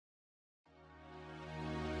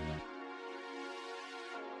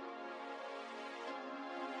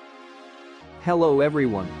Hello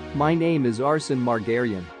everyone, my name is Arsen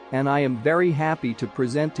Margaryan, and I am very happy to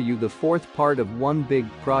present to you the fourth part of one big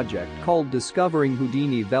project called Discovering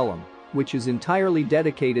Houdini Vellum, which is entirely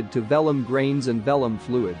dedicated to vellum grains and vellum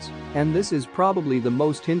fluids, and this is probably the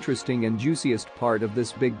most interesting and juiciest part of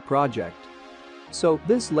this big project. So,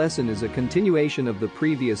 this lesson is a continuation of the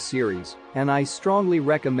previous series, and I strongly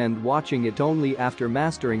recommend watching it only after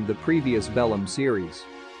mastering the previous vellum series.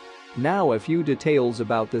 Now a few details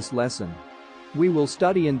about this lesson. We will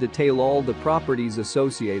study in detail all the properties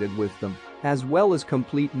associated with them, as well as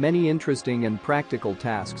complete many interesting and practical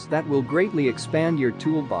tasks that will greatly expand your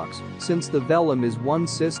toolbox, since the vellum is one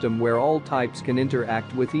system where all types can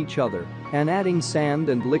interact with each other, and adding sand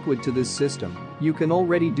and liquid to this system, you can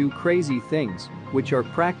already do crazy things, which are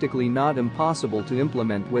practically not impossible to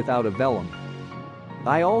implement without a vellum.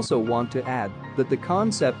 I also want to add that the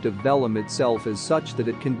concept of vellum itself is such that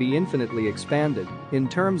it can be infinitely expanded in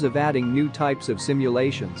terms of adding new types of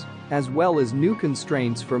simulations, as well as new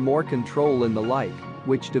constraints for more control and the like,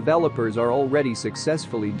 which developers are already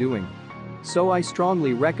successfully doing. So I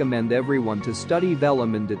strongly recommend everyone to study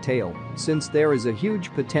vellum in detail, since there is a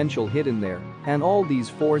huge potential hidden there, and all these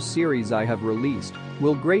 4 series I have released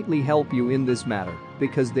will greatly help you in this matter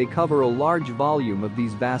because they cover a large volume of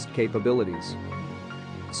these vast capabilities.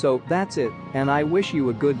 So that's it, and I wish you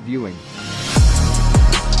a good viewing.